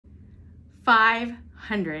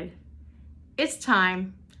500. It's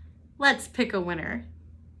time. Let's pick a winner.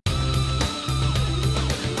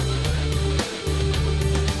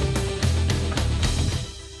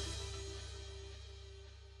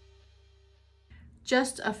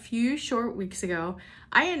 Just a few short weeks ago,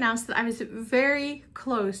 I announced that I was very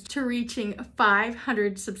close to reaching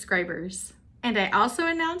 500 subscribers. And I also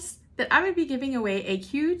announced that I would be giving away a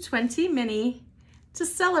Q20 mini to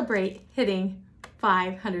celebrate hitting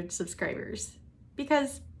 500 subscribers,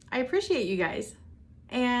 because I appreciate you guys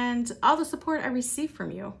and all the support I receive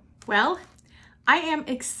from you. Well, I am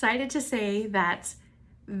excited to say that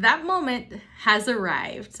that moment has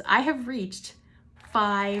arrived. I have reached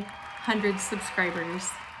 500 subscribers.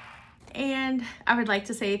 And I would like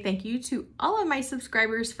to say thank you to all of my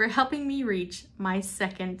subscribers for helping me reach my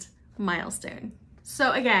second milestone.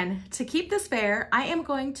 So again, to keep this fair, I am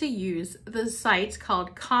going to use the site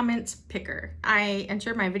called Comment Picker. I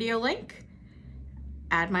enter my video link,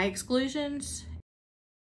 add my exclusions.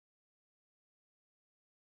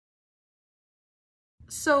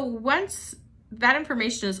 So once that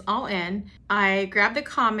information is all in, I grab the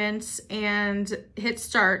comments and hit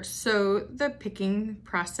start so the picking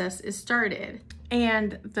process is started.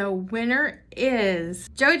 And the winner is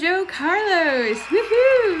Jojo Carlos.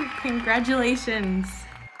 Woohoo! Congratulations.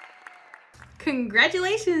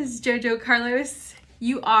 Congratulations, Jojo Carlos.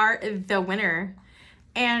 You are the winner.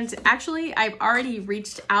 And actually, I've already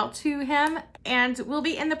reached out to him and we'll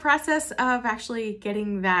be in the process of actually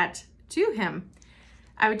getting that to him.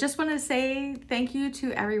 I would just want to say thank you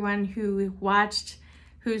to everyone who watched,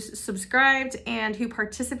 who's subscribed, and who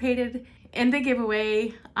participated in the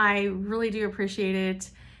giveaway. I really do appreciate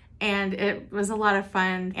it. And it was a lot of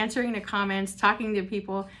fun answering the comments, talking to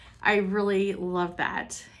people. I really love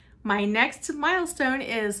that. My next milestone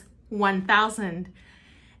is 1,000.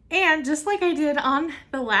 And just like I did on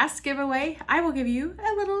the last giveaway, I will give you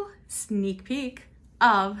a little sneak peek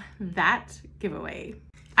of that giveaway.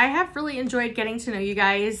 I have really enjoyed getting to know you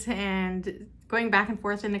guys and going back and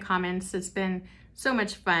forth in the comments. It's been so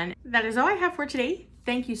much fun. That is all I have for today.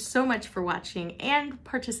 Thank you so much for watching and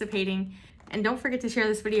participating. And don't forget to share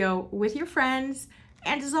this video with your friends.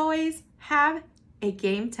 And as always, have a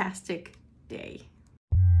game-tastic day.